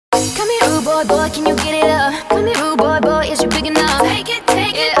Come here, rude boy, boy, can you get it up? Come here, rude boy, boy, is you big enough? Take it,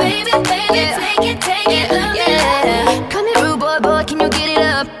 baby, baby, take it, yeah. Come here, rude boy, boy, can you get it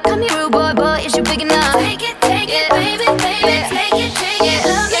up? Come here, rude boy, boy, is you big enough? Take it, baby, baby, take it, yeah.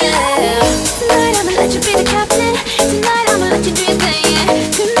 Tonight I'ma let you be the captain. Tonight I'ma let you do your thing.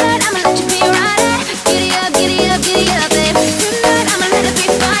 Tonight I'ma let you be a rider. Giddy up, giddy up, giddy up, babe. Tonight I'ma let it be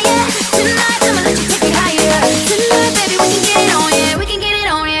fire. Tonight I'ma let you take it higher. Tonight, baby, we can get it on, yeah. We can get it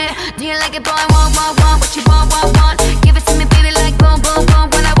on, yeah. Do you like it, boy?